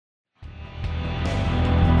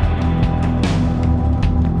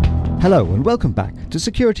Hello and welcome back to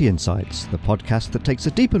Security Insights, the podcast that takes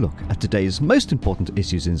a deeper look at today's most important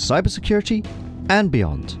issues in cybersecurity and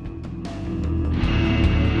beyond.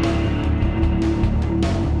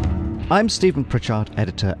 I'm Stephen Pritchard,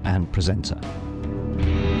 editor and presenter.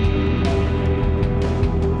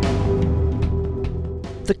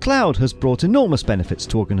 The cloud has brought enormous benefits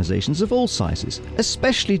to organizations of all sizes,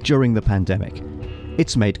 especially during the pandemic.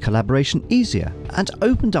 It's made collaboration easier and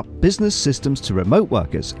opened up business systems to remote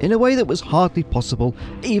workers in a way that was hardly possible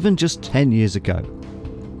even just 10 years ago.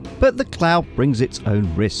 But the cloud brings its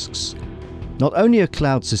own risks. Not only are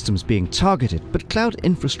cloud systems being targeted, but cloud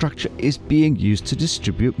infrastructure is being used to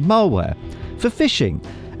distribute malware, for phishing,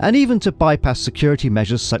 and even to bypass security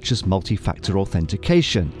measures such as multi-factor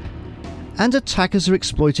authentication. And attackers are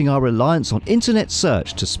exploiting our reliance on internet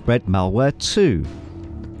search to spread malware too.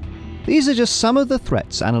 These are just some of the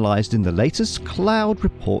threats analysed in the latest cloud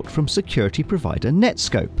report from security provider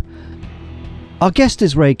Netskope. Our guest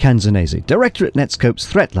is Ray Canzonesi, director at Netskope's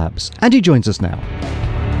Threat Labs, and he joins us now.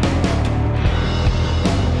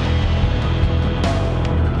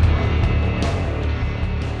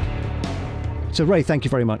 So Ray, thank you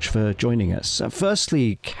very much for joining us.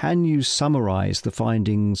 Firstly, can you summarise the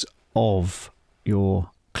findings of your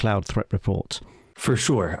cloud threat report? For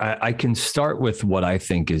sure. I can start with what I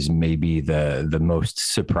think is maybe the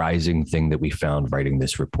most surprising thing that we found writing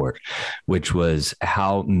this report, which was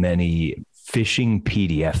how many phishing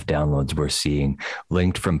PDF downloads we're seeing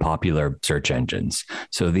linked from popular search engines.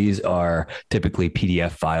 So these are typically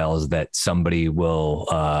PDF files that somebody will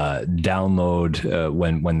download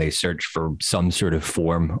when they search for some sort of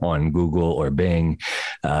form on Google or Bing.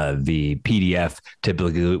 The PDF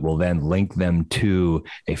typically will then link them to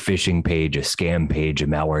a phishing page, a scam page, a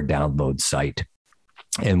malware download site.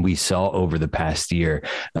 And we saw over the past year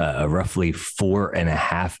a roughly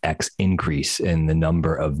 4.5x increase in the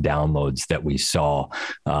number of downloads that we saw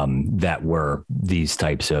that were these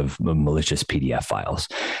types of malicious PDF files.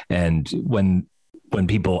 And when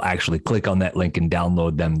people actually click on that link and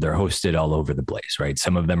download them, they're hosted all over the place, right?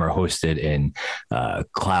 Some of them are hosted in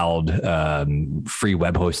cloud free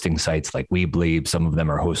web hosting sites like Weebly. Some of them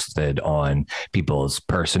are hosted on people's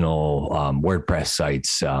personal WordPress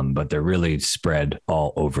sites, but they're really spread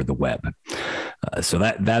all over the web. So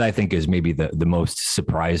that I think is maybe the most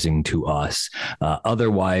surprising to us.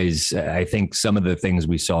 Otherwise, I think some of the things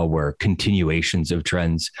we saw were continuations of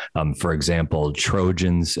trends. For example,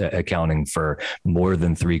 Trojans accounting for more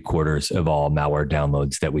than 3/4 of all malware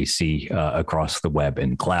downloads that we see across the web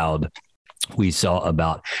and cloud. We saw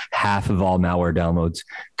about half of all malware downloads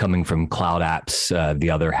coming from cloud apps, the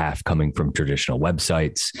other half coming from traditional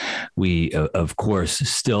websites. We, of course,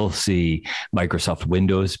 still see Microsoft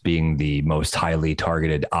Windows being the most highly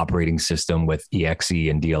targeted operating system with exe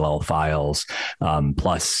and DLL files,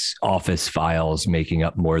 plus Office files making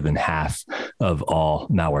up more than half of all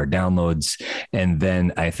malware downloads. And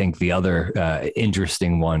then I think the other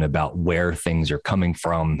interesting one about where things are coming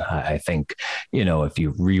from, I think, if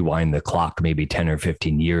you rewind the clock, maybe 10 or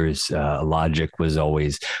 15 years, logic was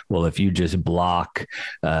always, well, if you just block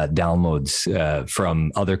downloads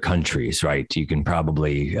from other countries, right, you can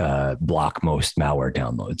probably block most malware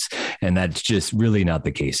downloads. And that's just really not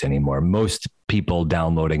the case anymore. Most people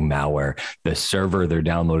downloading malware, the server they're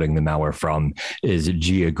downloading the malware from is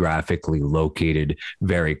geographically located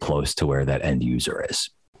very close to where that end user is.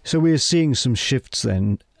 So we're seeing some shifts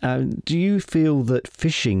then. Do you feel that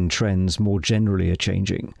phishing trends more generally are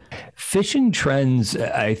changing? Phishing trends,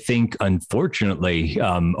 I think, unfortunately,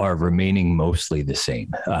 are remaining mostly the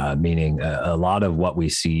same, meaning a lot of what we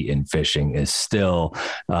see in phishing is still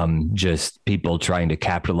just people trying to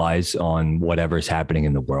capitalize on whatever's happening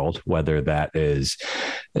in the world, whether that is,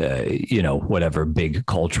 whatever big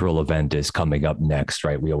cultural event is coming up next,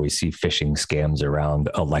 right? We always see phishing scams around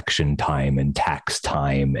election time and tax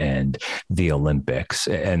time and the Olympics.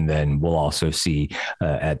 And then we'll also see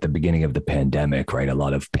at the beginning of the pandemic, right, a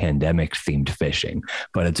lot of pandemic themed phishing,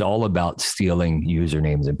 but it's all about stealing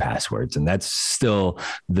usernames and passwords. And that's still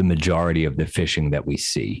the majority of the phishing that we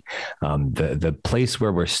see. The place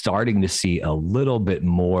where we're starting to see a little bit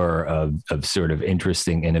more of sort of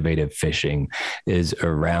interesting, innovative phishing is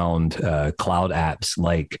around cloud apps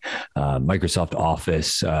like Microsoft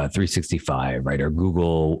Office 365, right, or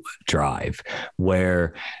Google Drive,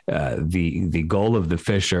 where the goal of the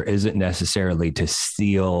phisher isn't necessarily to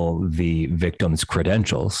steal the victim's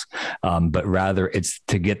credentials, but rather it's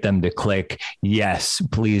to get them to click, yes,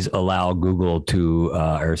 please allow Google to,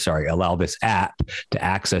 allow this app to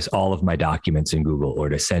access all of my documents in Google or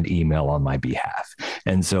to send email on my behalf.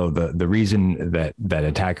 And so the reason that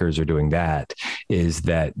attackers are doing that is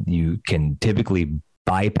that you can typically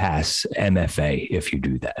bypass MFA if you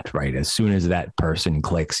do that, right? As soon as that person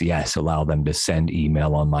clicks, yes, allow them to send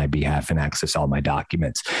email on my behalf and access all my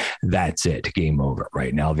documents, that's it, game over,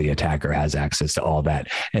 right? Now the attacker has access to all that,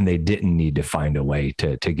 and they didn't need to find a way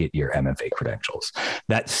to get your MFA credentials.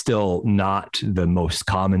 That's still not the most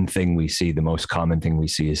common thing we see. The most common thing we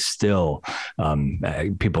see is still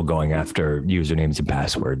people going after usernames and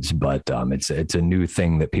passwords, but it's a new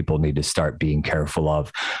thing that people need to start being careful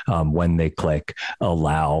of when they click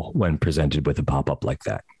allow when presented with a pop-up like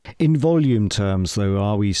that. In volume terms, though,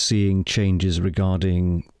 are we seeing changes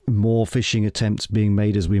regarding more phishing attempts being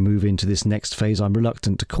made as we move into this next phase? I'm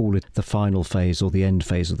reluctant to call it the final phase or the end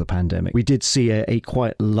phase of the pandemic. We did see a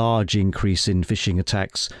quite large increase in phishing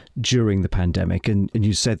attacks during the pandemic, and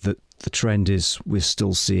you said that the trend is we're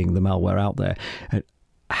still seeing the malware out there.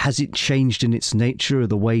 Has it changed in its nature,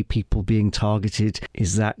 the way people being targeted?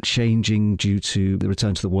 Is that changing due to the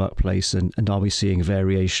return to the workplace? And are we seeing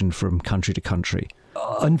variation from country to country?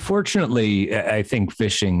 Unfortunately, I think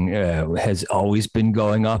phishing has always been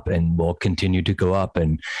going up and will continue to go up.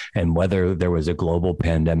 And whether there was a global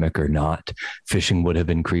pandemic or not, phishing would have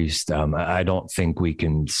increased. I don't think we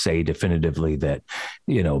can say definitively that,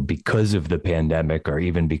 because of the pandemic or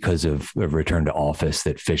even because of a return to office,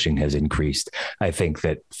 that phishing has increased. I think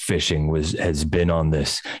that phishing has been on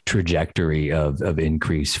this trajectory of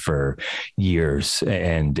increase for years,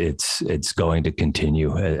 and it's going to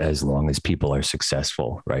continue as long as people are successful.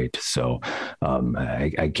 Right. So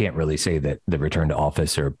I can't really say that the return to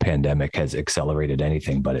office or pandemic has accelerated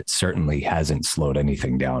anything, but it certainly hasn't slowed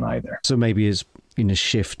anything down either. So maybe it's been a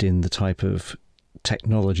shift in the type of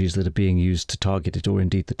technologies that are being used to target it, or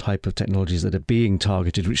indeed the type of technologies that are being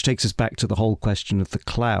targeted, which takes us back to the whole question of the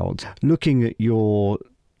cloud. Looking at your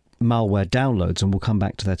malware downloads, and we'll come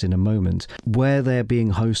back to that in a moment, where they're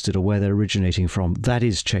being hosted or where they're originating from, that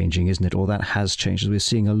is changing, isn't it? Or that has changed. We're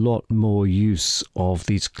seeing a lot more use of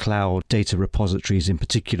these cloud data repositories, in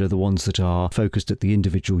particular the ones that are focused at the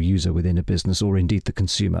individual user within a business or indeed the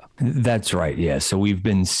consumer. That's right. Yeah. So we've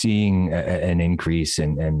been seeing an increase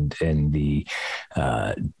in the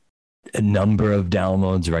a number of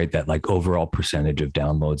downloads, right? That like overall percentage of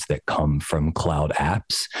downloads that come from cloud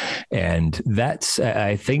apps. And that's,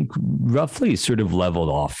 I think, roughly sort of leveled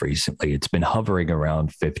off recently. It's been hovering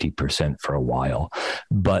around 50% for a while.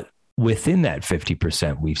 But within that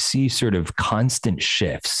 50%, we see sort of constant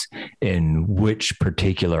shifts in which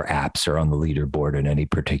particular apps are on the leaderboard in any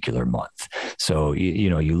particular month. So,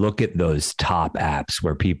 you look at those top apps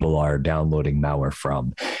where people are downloading malware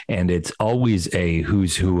from, and it's always a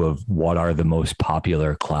who's who of what are the most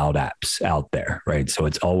popular cloud apps out there, right? So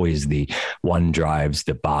it's always the OneDrives,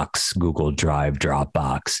 the Box, Google Drive,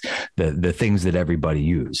 Dropbox, the things that everybody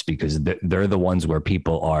use, because they're the ones where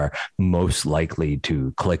people are most likely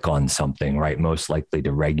to click on something, right? Most likely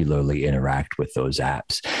to regularly interact with those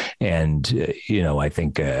apps. And, I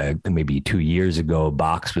think maybe 2 years ago,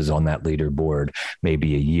 Box was on that leaderboard.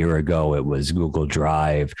 Maybe a year ago, it was Google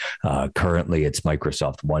Drive. Currently, it's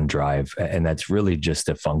Microsoft OneDrive. And that's really just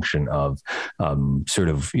a function of sort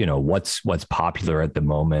of, what's popular at the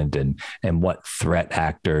moment and what threat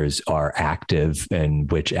actors are active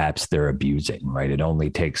and which apps they're abusing, right? It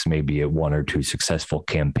only takes maybe one or two successful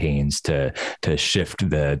campaigns to shift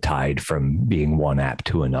the tide from being one app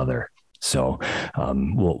to another. So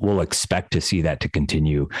we'll expect to see that to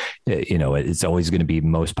continue. It's always going to be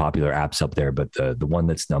most popular apps up there, but the one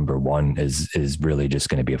that's number one is really just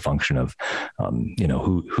going to be a function of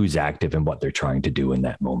who's active and what they're trying to do in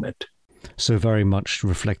that moment. So very much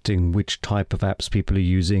reflecting which type of apps people are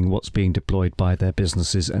using, what's being deployed by their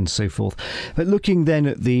businesses and so forth. But looking then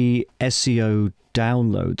at the SEO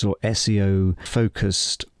downloads or SEO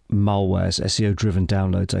focused malwares, SEO-driven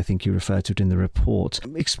downloads, I think you referred to it in the report.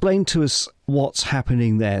 Explain to us what's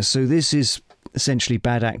happening there. So this is essentially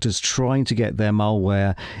bad actors trying to get their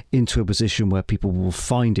malware into a position where people will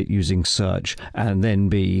find it using search and then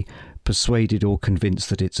be persuaded or convinced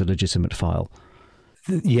that it's a legitimate file.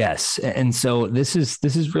 Yes. And so this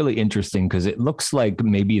is really interesting because it looks like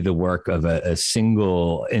maybe the work of a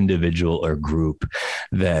single individual or group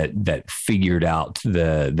that figured out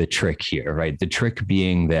the trick here, right? The trick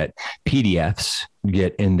being that PDFs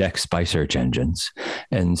get indexed by search engines.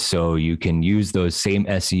 And so you can use those same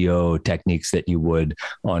SEO techniques that you would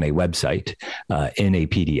on a website in a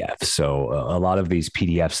PDF. So a lot of these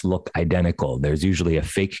PDFs look identical. There's usually a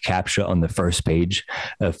fake CAPTCHA on the first page,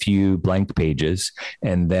 a few blank pages,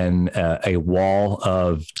 and then a wall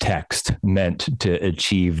of text meant to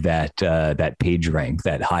achieve that page rank,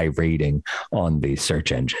 that high rating on the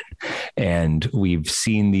search engine. And we've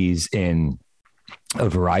seen these in a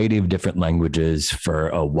variety of different languages for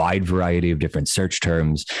a wide variety of different search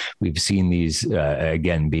terms. We've seen these,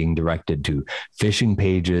 again, being directed to phishing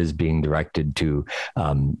pages, being directed to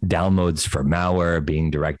downloads for malware, being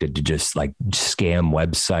directed to just like scam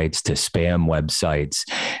websites, to spam websites.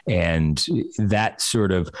 And that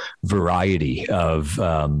sort of variety of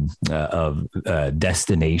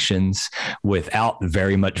destinations without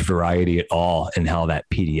very much variety at all in how that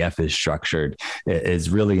PDF is structured is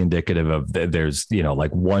really indicative of there's,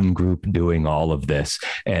 like one group doing all of this,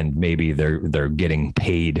 and maybe they're getting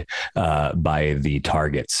paid by the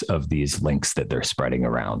targets of these links that they're spreading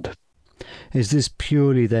around. Is this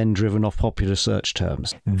purely then driven off popular search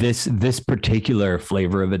terms? This particular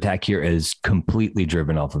flavor of attack here is completely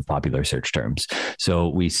driven off of popular search terms. So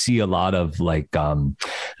we see a lot of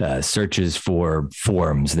searches for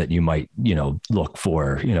forms that you might, look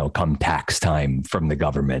for, come tax time from the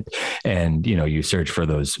government. And, you search for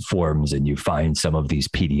those forms and you find some of these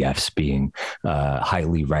PDFs being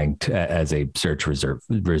highly ranked as a search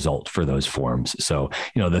result for those forms. So,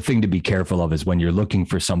 the thing to be careful of is when you're looking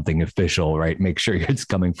for something official, right? Make sure it's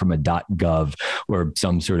coming from a .gov or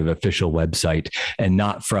some sort of official website, and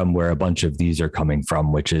not from where a bunch of these are coming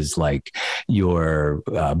from, which is like your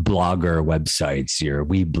blogger websites, your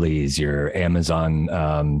Weebly's, your Amazon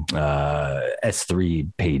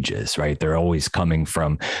S3 pages, right? They're always coming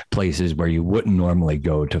from places where you wouldn't normally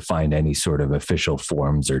go to find any sort of official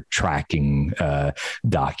forms or tracking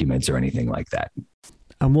documents or anything like that.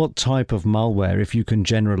 And what type of malware, if you can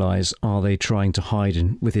generalize, are they trying to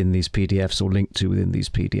hide within these PDFs or link to within these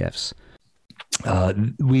PDFs?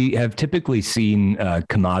 We have typically seen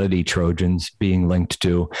commodity Trojans being linked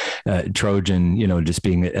to Trojan, just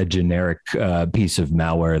being a generic piece of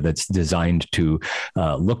malware that's designed to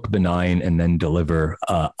look benign and then deliver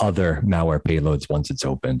other malware payloads once it's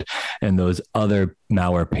opened. And those other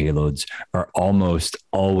malware payloads are almost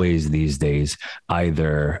always these days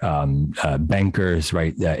either bankers,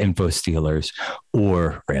 right, info stealers,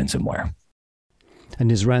 or ransomware.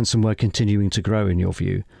 And is ransomware continuing to grow in your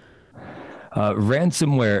view?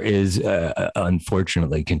 Ransomware is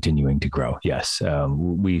unfortunately continuing to grow. Yes,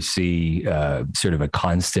 we see sort of a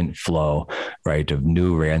constant flow, right, of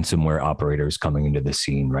new ransomware operators coming into the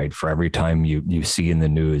scene. Right, for every time you see in the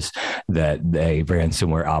news that a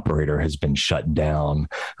ransomware operator has been shut down,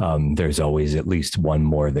 there's always at least one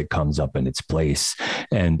more that comes up in its place.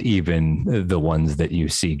 And even the ones that you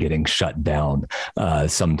see getting shut down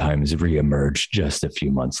sometimes reemerge just a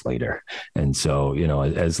few months later. And so,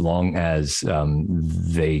 as long as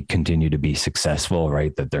they continue to be successful,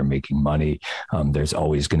 right, that they're making money, there's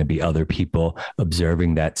always going to be other people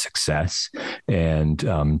observing that success and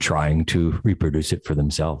trying to reproduce it for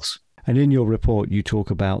themselves. And in your report, you talk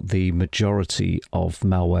about the majority of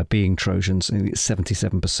malware being Trojans. I think it's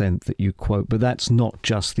 77% that you quote, but that's not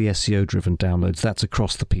just the SEO-driven downloads. That's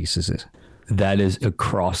across the piece, is it? That is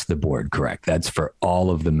across the board, correct. That's for all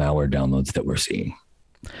of the malware downloads that we're seeing.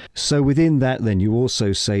 So within that, then, you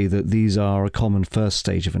also say that these are a common first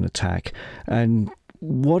stage of an attack. And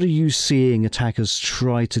what are you seeing attackers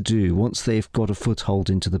try to do once they've got a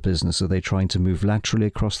foothold into the business? Are they trying to move laterally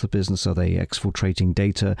across the business? Are they exfiltrating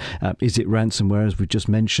data? Is it ransomware, as we just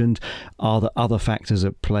mentioned? Are there other factors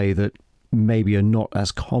at play that maybe are not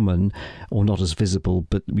as common or not as visible,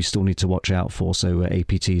 but we still need to watch out for? So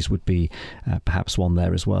APTs would be perhaps one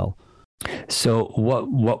there as well. So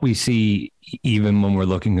what we see, even when we're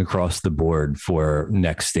looking across the board for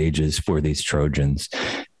next stages for these Trojans,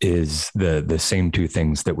 is the same two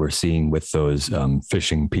things that we're seeing with those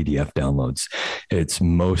phishing PDF downloads. It's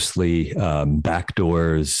mostly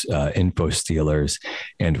backdoors, info stealers,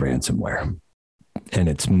 and ransomware. And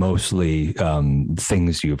it's mostly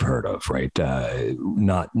things you've heard of, right?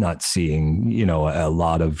 Not seeing, a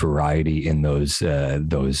lot of variety in those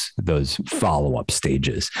follow-up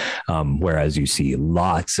stages, whereas you see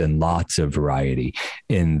lots and lots of variety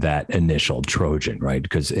in that initial Trojan, right?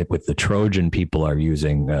 Because with the Trojan, people are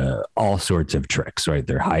using all sorts of tricks, right?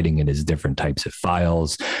 They're hiding it as different types of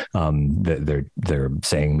files. They're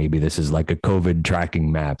saying maybe this is like a COVID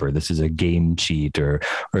tracking map, or this is a game cheat, or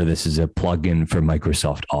this is a plugin for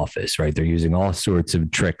Microsoft Office, right? They're using all sorts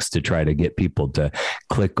of tricks to try to get people to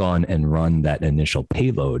click on and run that initial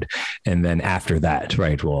payload. And then after that,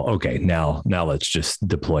 right, well, okay, now let's just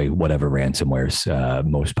deploy whatever ransomware's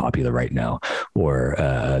most popular right now, or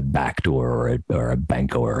a backdoor or a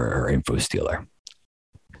bank or info stealer.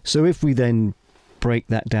 So if we then break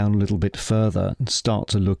that down a little bit further and start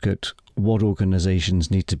to look at what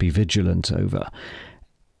organizations need to be vigilant over,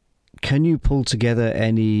 can you pull together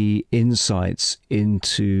any insights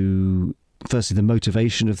into, firstly, the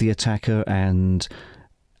motivation of the attacker and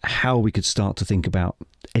how we could start to think about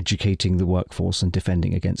educating the workforce and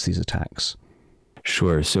defending against these attacks?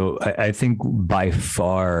 Sure. So I think by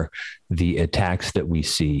far the attacks that we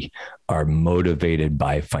see are motivated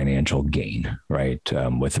by financial gain, right?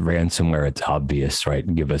 With ransomware, it's obvious, right?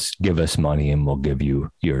 Give us money and we'll give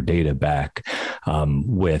you your data back.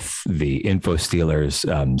 With the info stealers,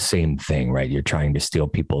 same thing, right? You're trying to steal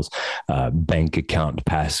people's bank account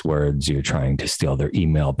passwords. You're trying to steal their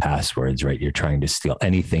email passwords, right? You're trying to steal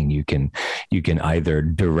anything you can either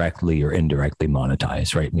directly or indirectly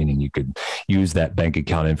monetize, right? Meaning you could use that bank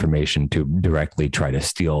account information to directly try to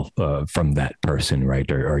steal from that person,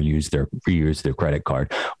 right? Or reuse their credit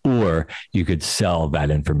card, or you could sell that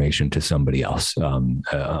information to somebody else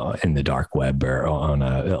in the dark web or on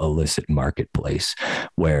a illicit marketplace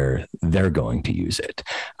where they're going to use it.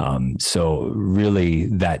 So really,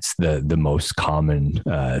 that's the most common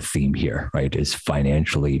theme here, right? Is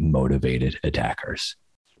financially motivated attackers.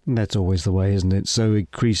 That's always the way, isn't it? So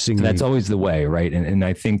increasingly... That's always the way, right? And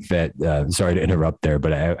I think that, sorry to interrupt there,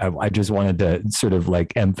 but I just wanted to sort of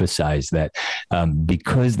like emphasize that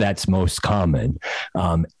because that's most common,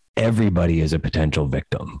 everybody is a potential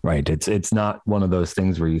victim, right? It's not one of those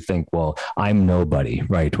things where you think, well, I'm nobody,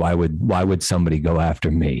 right? Why would somebody go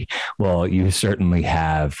after me? Well, you certainly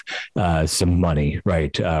have some money,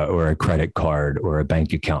 right? Or a credit card or a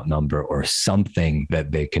bank account number or something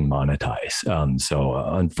that they can monetize. So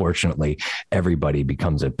unfortunately, everybody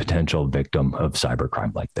becomes a potential victim of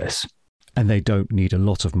cybercrime like this. And they don't need a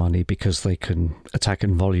lot of money because they can attack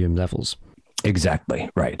in volume levels. Exactly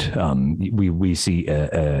right. We see,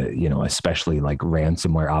 especially like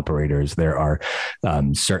ransomware operators. There are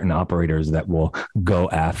certain operators that will go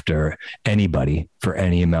after anybody for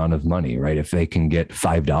any amount of money, right? If they can get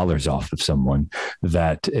 $5 off of someone,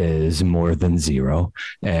 that is more than zero.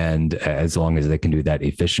 And as long as they can do that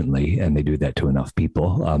efficiently and they do that to enough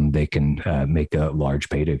people, they can make a large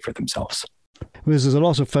payday for themselves. There's a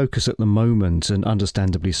lot of focus at the moment, and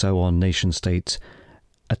understandably so, on nation state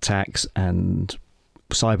attacks and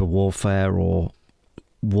cyber warfare, or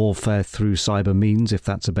warfare through cyber means, if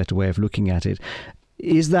that's a better way of looking at it.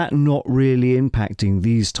 Is that not really impacting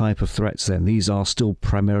these type of threats then? These are still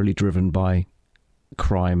primarily driven by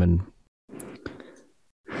crime and...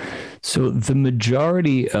 So the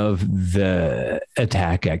majority of the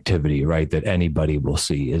attack activity, right, that anybody will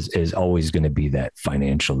see is always going to be that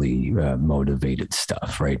financially motivated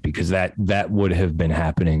stuff, right? Because that would have been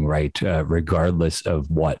happening, right, regardless of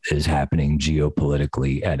what is happening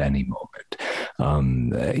geopolitically at any moment.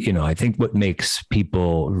 I think what makes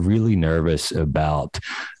people really nervous about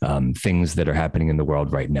things that are happening in the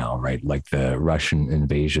world right now, right, like the Russian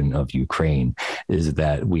invasion of Ukraine, is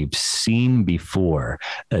that we've seen before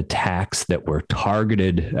attacks that were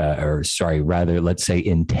targeted, let's say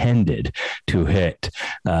intended to hit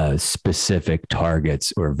specific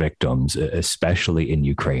targets or victims, especially in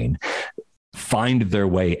Ukraine, find their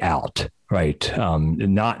way out, right?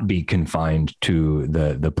 Not be confined to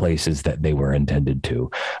the places that they were intended to,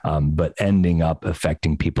 but ending up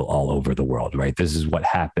affecting people all over the world, right? This is what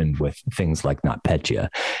happened with things like NotPetya.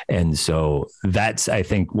 And so that's, I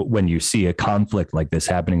think, when you see a conflict like this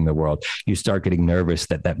happening in the world, you start getting nervous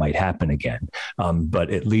that might happen again.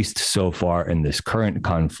 But at least so far in this current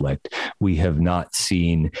conflict, we have not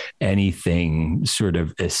seen anything sort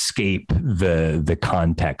of escape the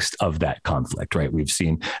context of that conflict, right? We've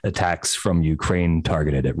seen attacks from Ukraine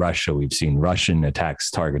targeted at Russia. We've seen Russian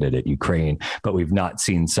attacks targeted at Ukraine, but we've not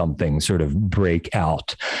seen something sort of break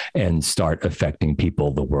out and start affecting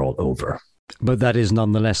people the world over. But that is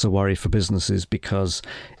nonetheless a worry for businesses, because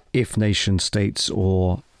if nation states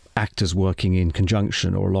or actors working in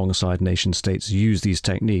conjunction or alongside nation states use these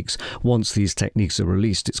techniques, once these techniques are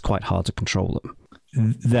released, it's quite hard to control them.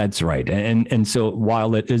 That's right. And so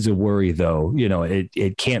while it is a worry, though,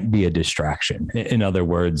 it can't be a distraction. In other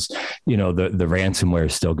words, the ransomware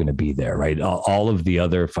is still going to be there, right? All of the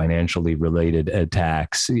other financially related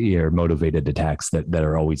attacks or motivated attacks that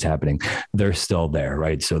are always happening, they're still there,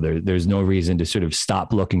 right? So there's no reason to sort of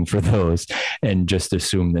stop looking for those and just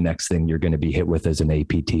assume the next thing you're going to be hit with is an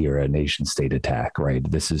APT or a nation state attack, right?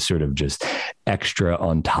 This is sort of just extra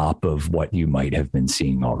on top of what you might have been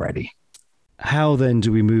seeing already. How then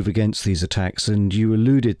do we move against these attacks? And you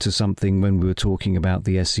alluded to something when we were talking about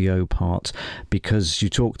the SEO part, because you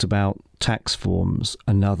talked about tax forms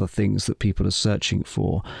and other things that people are searching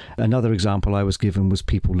for. Another example I was given was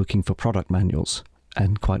people looking for product manuals.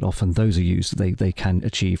 And quite often those are used. They can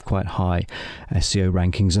achieve quite high SEO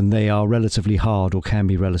rankings, and they are relatively hard, or can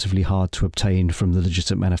be relatively hard, to obtain from the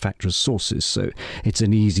legitimate manufacturer's sources. So it's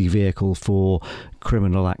an easy vehicle for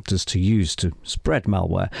criminal actors to use to spread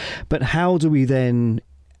malware. But how do we then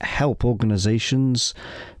help organizations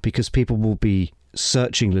because people will be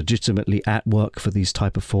searching legitimately at work for these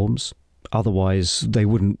type of forms? Otherwise, they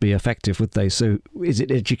wouldn't be effective, would they? So is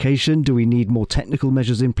it education? Do we need more technical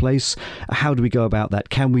measures in place? How do we go about that?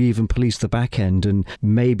 Can we even police the back end and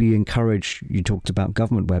maybe encourage, you talked about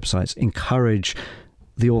government websites, encourage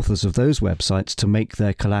the authors of those websites to make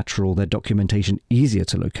their collateral, their documentation easier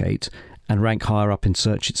to locate and rank higher up in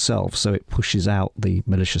search itself, so it pushes out the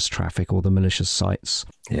malicious traffic or the malicious sites?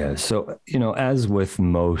 Yeah. So, as with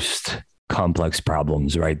most complex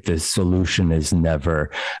problems, right, the solution is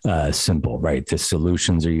never simple, right? The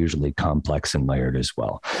solutions are usually complex and layered as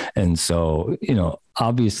well. And so,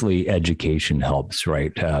 obviously education helps,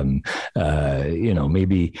 right?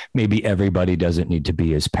 Maybe everybody doesn't need to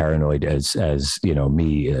be as paranoid as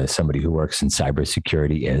me, somebody who works in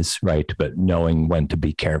cybersecurity is, right? But knowing when to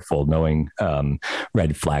be careful, knowing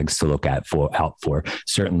red flags to look out for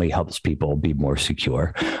certainly helps people be more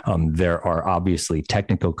secure. There are obviously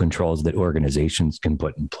technical controls that organizations can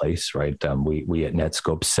put in place, right? We at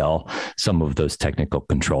Netskope sell some of those technical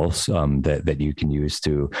controls that you can use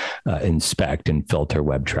to inspect and filter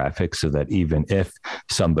web traffic, so that even if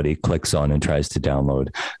somebody clicks on and tries to download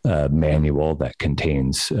a manual that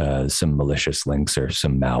contains some malicious links or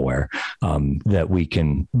some malware, that we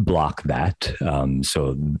can block that.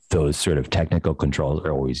 So those sort of technical controls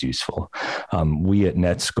are always useful. We at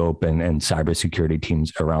Netskope and cybersecurity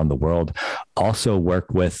teams around the world also work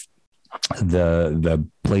with the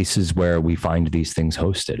places where we find these things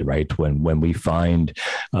hosted, right? When we find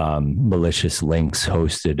malicious links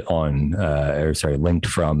hosted on, linked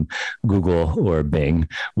from Google or Bing,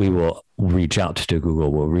 we will reach out to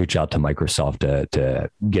Google, we'll reach out to Microsoft to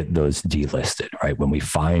get those delisted, right? When we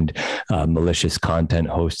find malicious content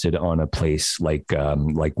hosted on a place like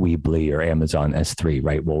Weebly or Amazon S3,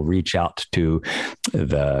 right? We'll reach out to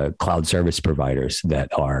the cloud service providers that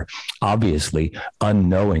are obviously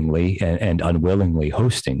unknowingly and unwillingly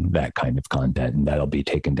hosting that kind of content, and that'll be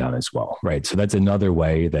taken down as well, right? So that's another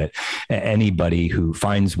way that anybody who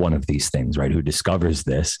finds one of these things, right, who discovers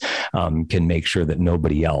this, can make sure that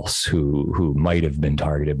nobody else who might have been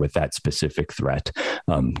targeted with that specific threat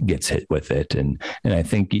gets hit with it. And I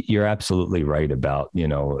think you're absolutely right about,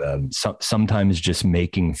 sometimes just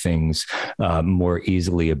making things more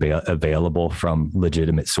easily available from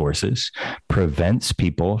legitimate sources prevents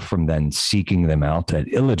people from then seeking them out at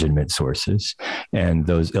illegitimate sources. And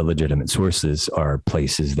those illegitimate sources are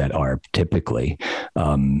places that are typically,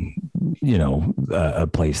 a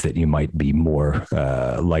place that you might be more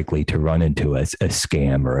likely to run into a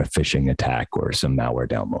scam or a phishing attack or some malware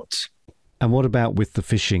downloads. And what about with the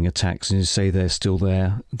phishing attacks? And you say they're still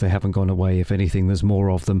there, they haven't gone away. If anything, there's more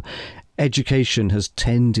of them. Education has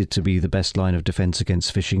tended to be the best line of defense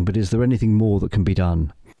against phishing, but is there anything more that can be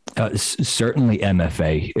done? Certainly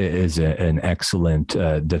MFA is an excellent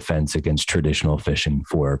defense against traditional phishing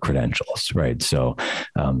for credentials, right? So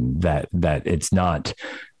that it's not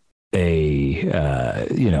a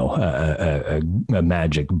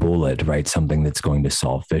magic bullet, right? Something that's going to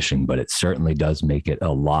solve phishing, but it certainly does make it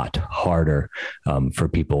a lot harder for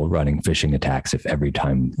people running phishing attacks if every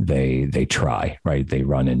time they try, right, they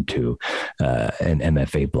run into an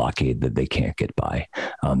MFA blockade that they can't get by.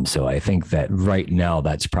 So I think that right now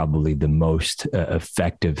that's probably the most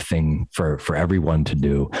effective thing for everyone to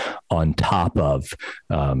do, on top of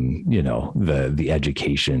the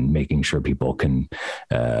education, making sure people can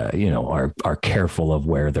are careful of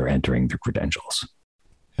where they're entering their credentials.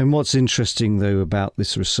 And what's interesting, though, about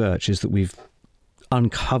this research is that we've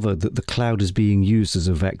uncovered that the cloud is being used as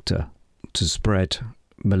a vector to spread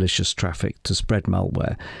malicious traffic, to spread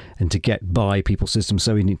malware, and to get by people's systems.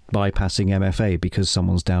 So we need bypassing MFA because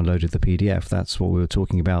someone's downloaded the PDF. That's what we were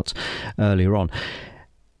talking about earlier on.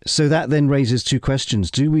 So that then raises two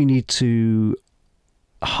questions. Do we need to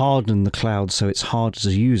harden the cloud so it's harder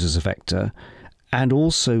to use as a vector? And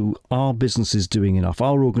also, are businesses doing enough?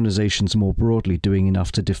 Are organizations more broadly doing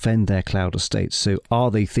enough to defend their cloud estates? So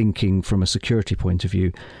are they thinking from a security point of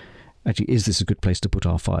view, actually, is this a good place to put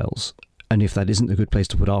our files? And if that isn't a good place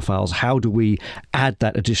to put our files, how do we add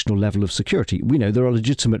that additional level of security? We know there are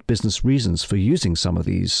legitimate business reasons for using some of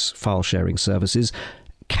these file sharing services.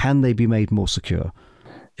 Can they be made more secure?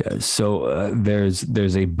 Yeah, so there's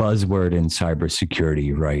a buzzword in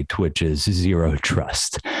cybersecurity, right, which is zero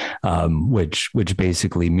trust, which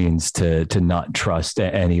basically means to not trust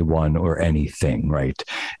anyone or anything, right?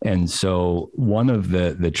 And so one of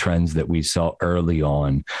the trends that we saw early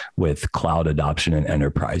on with cloud adoption in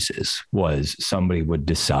enterprises was somebody would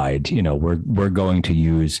decide, we're going to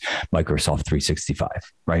use Microsoft 365,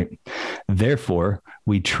 right? Therefore,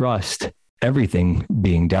 we trust everything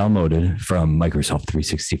being downloaded from Microsoft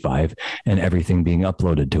 365 and everything being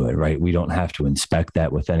uploaded to it, right? We don't have to inspect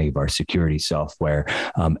that with any of our security software.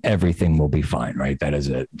 Everything will be fine, right? That is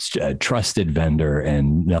a trusted vendor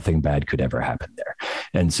and nothing bad could ever happen there.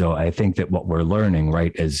 And so I think that what we're learning,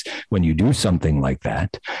 right, is when you do something like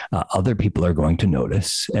that, other people are going to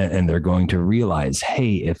notice and they're going to realize,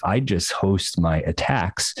 hey, if I just host my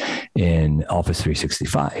attacks in Office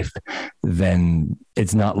 365, then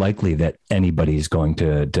it's not likely that anybody's going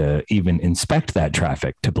to even inspect that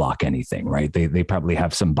traffic to block anything, right? They probably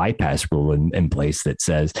have some bypass rule in place that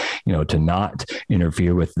says, to not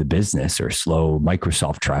interfere with the business or slow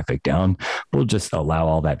Microsoft traffic down, we'll just allow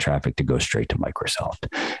all that traffic to go straight to Microsoft.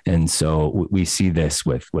 And so we see this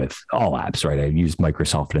with all apps, right? I used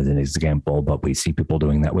Microsoft as an example, but we see people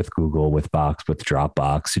doing that with Google, with Box, with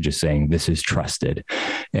Dropbox, just saying this is trusted.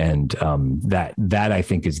 And that I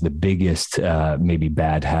think is the biggest maybe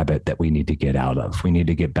bad habit that we need to get out of. We need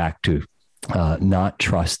to get back to not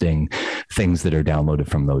trusting things that are downloaded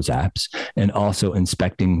from those apps and also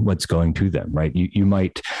inspecting what's going to them, right? You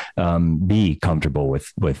might be comfortable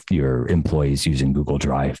with your employees using Google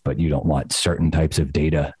Drive, but you don't want certain types of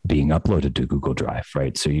data being uploaded to Google Drive,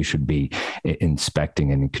 right? So you should be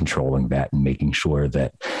inspecting and controlling that and making sure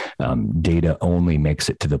that data only makes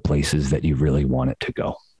it to the places that you really want it to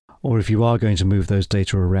go. Or if you are going to move those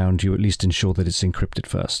data around, you at least ensure that it's encrypted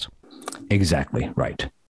first. Exactly, right.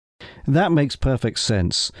 That makes perfect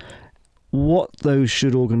sense. What, though,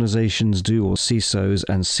 should organizations do, or CISOs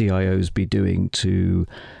and CIOs be doing to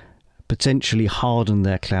potentially harden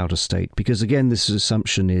their cloud estate? Because again, this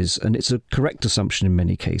assumption is, and it's a correct assumption in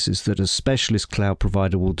many cases, that a specialist cloud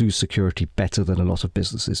provider will do security better than a lot of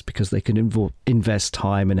businesses because they can invest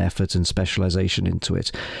time and effort and specialization into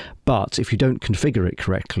it. But if you don't configure it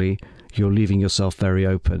correctly, you're leaving yourself very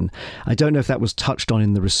open. I don't know if that was touched on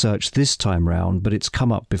in the research this time round, but it's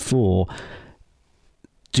come up before.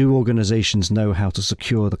 Do organizations know how to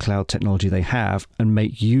secure the cloud technology they have and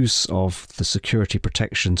make use of the security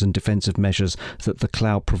protections and defensive measures that the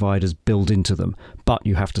cloud providers build into them, but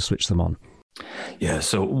you have to switch them on? Yeah.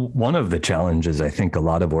 So one of the challenges I think a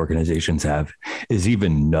lot of organizations have is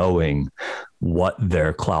even knowing what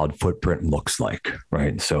their cloud footprint looks like,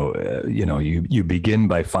 right? So, you begin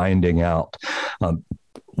by finding out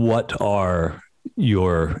what are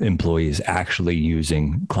your employees actually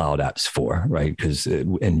using cloud apps for, right? Because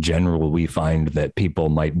in general, we find that people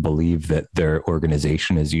might believe that their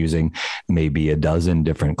organization is using maybe a dozen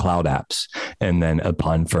different cloud apps. And then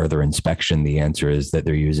upon further inspection, the answer is that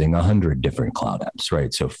they're using 100 different cloud apps,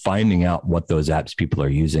 right? So finding out what those apps people are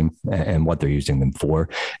using and what they're using them for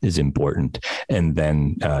is important. And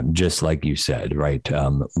then just like you said, right,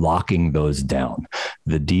 locking those down.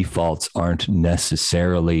 The defaults aren't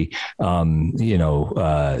necessarily,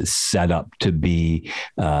 set up to be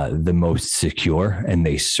the most secure, and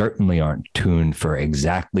they certainly aren't tuned for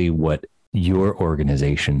exactly what your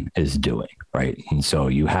organization is doing, right? And so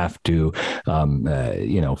you have to,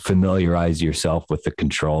 familiarize yourself with the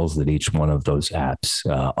controls that each one of those apps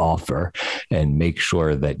offer, and make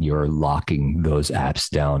sure that you're locking those apps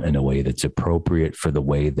down in a way that's appropriate for the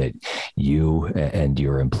way that you and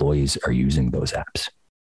your employees are using those apps.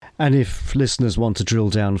 And if listeners want to drill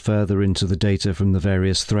down further into the data from the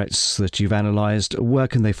various threats that you've analysed, where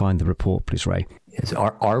can they find the report, please, Ray? Yes,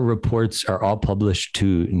 our reports are all published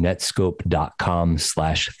to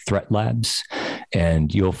Netskope.com/threatlabs.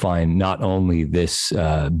 And you'll find not only this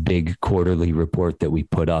big quarterly report that we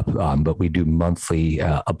put up, but we do monthly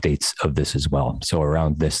updates of this as well. So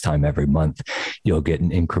around this time every month, you'll get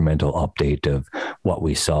an incremental update of what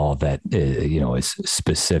we saw that is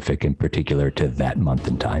specific in particular to that month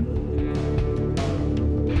and time.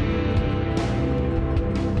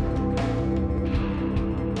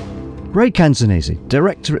 Ray Canzonesi,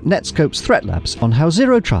 Director at Netskope's Threat Labs, on how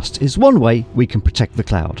Zero Trust is one way we can protect the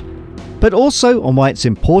cloud, but also on why it's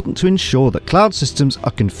important to ensure that cloud systems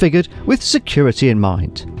are configured with security in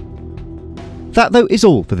mind. That, though, is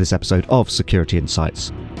all for this episode of Security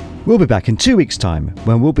Insights. We'll be back in 2 weeks' time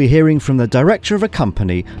when we'll be hearing from the director of a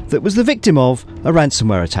company that was the victim of a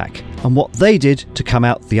ransomware attack and what they did to come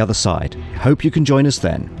out the other side. Hope you can join us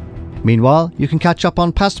then. Meanwhile, you can catch up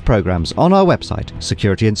on past programmes on our website,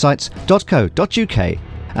 securityinsights.co.uk,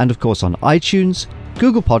 and of course on iTunes,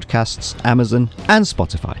 Google Podcasts, Amazon and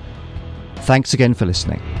Spotify. Thanks again for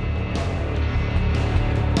listening.